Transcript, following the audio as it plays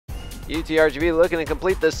UTRGV looking to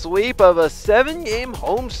complete the sweep of a 7-game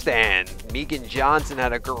homestand. Megan Johnson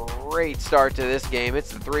had a great start to this game.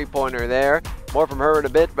 It's the three-pointer there. More from her in a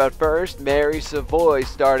bit, but first, Mary Savoy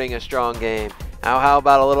starting a strong game. Now how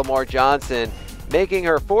about a little more Johnson? Making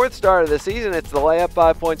her 4th start of the season, it's the layup,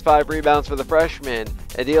 5 points, 5 rebounds for the freshman.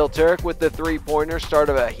 Idil Türk with the three-pointer, start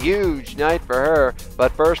of a huge night for her.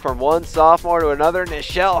 But first, from one sophomore to another,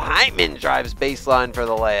 Nichelle Hyman drives baseline for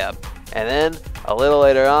the layup. And then, a little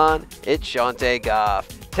later on, it's Shawnte Goff.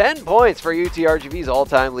 10 points for UTRGV's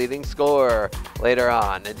all-time leading scorer. Later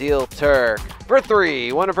on, Idil Türk for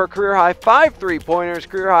 3. One of her career-high 5 three-pointers,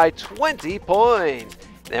 career-high 20 points.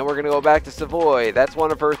 Then we're going to go back to Savoy. That's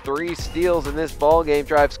one of her 3 steals in this ball game.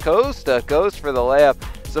 Drives coast to coast for the layup.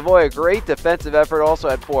 Savoy, a great defensive effort, also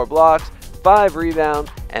had 4 blocks, 5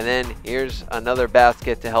 rebounds, and then here's another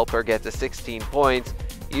basket to help her get to 16 points.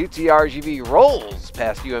 UTRGV rolls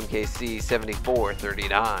past UMKC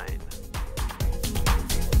 74-39.